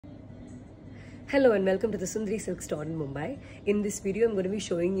Hello and welcome to the Sundari silk store in Mumbai. In this video, I'm going to be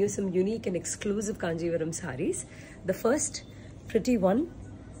showing you some unique and exclusive Kanchipuram sarees. The first pretty one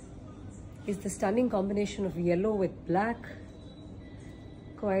is the stunning combination of yellow with black.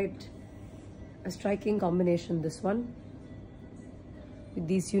 Quite a striking combination, this one. With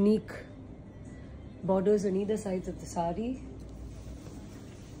these unique borders on either sides of the saree.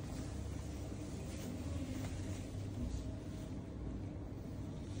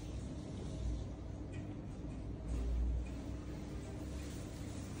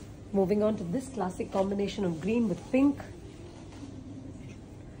 Moving on to this classic combination of green with pink.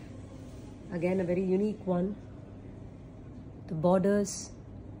 Again, a very unique one. The borders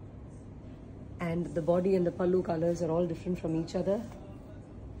and the body and the pallu colors are all different from each other.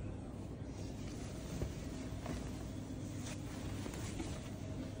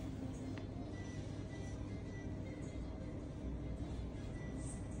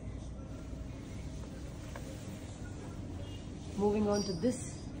 Moving on to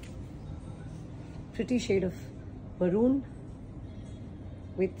this pretty shade of maroon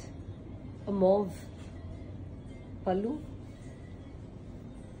with a mauve pallu.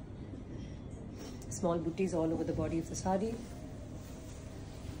 Small booties all over the body of the saree.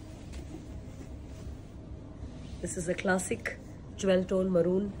 This is a classic jewel tone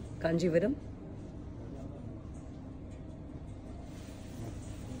maroon Kanchipuram.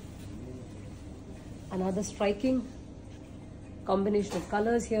 Another striking combination of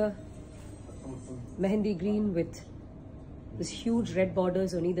colors here. Mehendi green with this huge red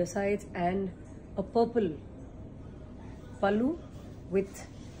borders on either side and a purple pallu with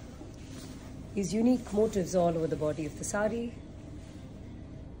these unique motifs all over the body of the saree.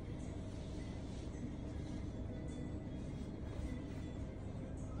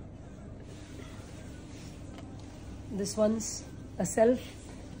 This one's a self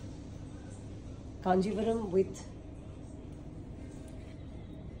Kanchipuram with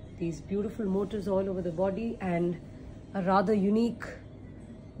these beautiful motifs all over the body and a rather unique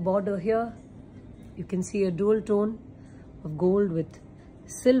border here. You can see a dual tone of gold with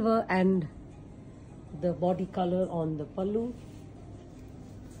silver and the body color on the pallu.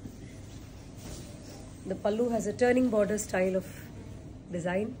 The pallu has a turning border style of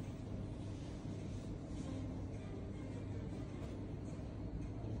design.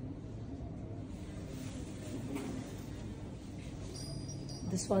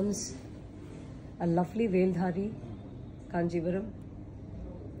 This one's a lovely Veldhari Kanchipuram.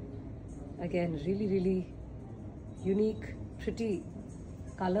 Again, really unique, pretty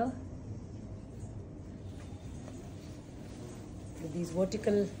color. With these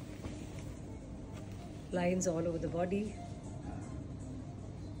vertical lines all over the body.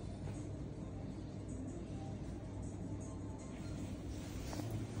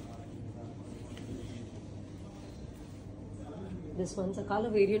 This one's a color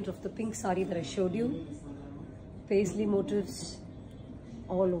variant of the pink saree that I showed you. Paisley motifs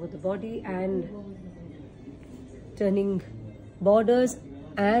all over the body and turning borders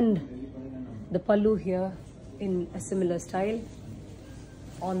and the pallu here in a similar style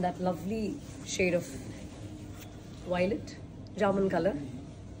on that lovely shade of violet, jamun color.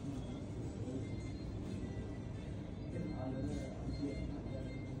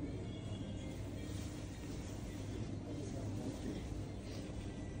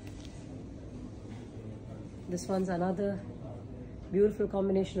 This one's another beautiful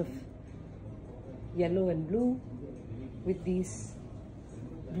combination of yellow and blue with these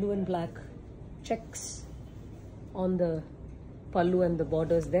blue and black checks on the pallu and the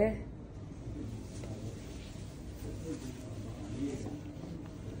borders there.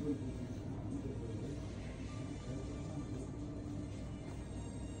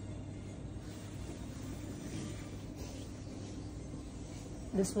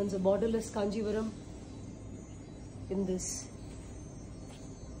 This one's a borderless Kanchipuram in this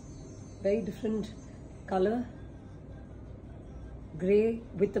very different color, grey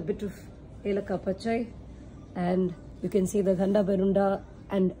with a bit of elaka pachai, and you can see the ganda berunda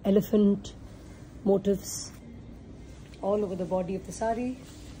and elephant motifs all over the body of the saree.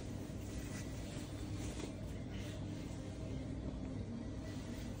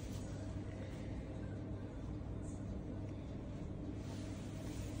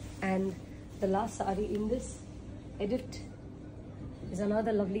 And the last saree in this edit is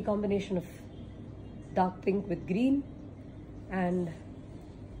another lovely combination of dark pink with green and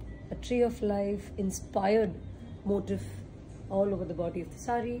a tree of life inspired motif all over the body of the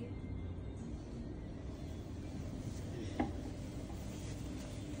saree.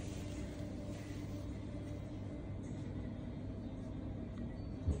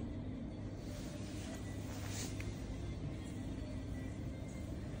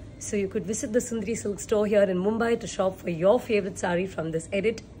 So you could visit the Sundari Silk store here in Mumbai to shop for your favorite saree from this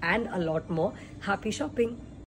edit and a lot more. Happy shopping!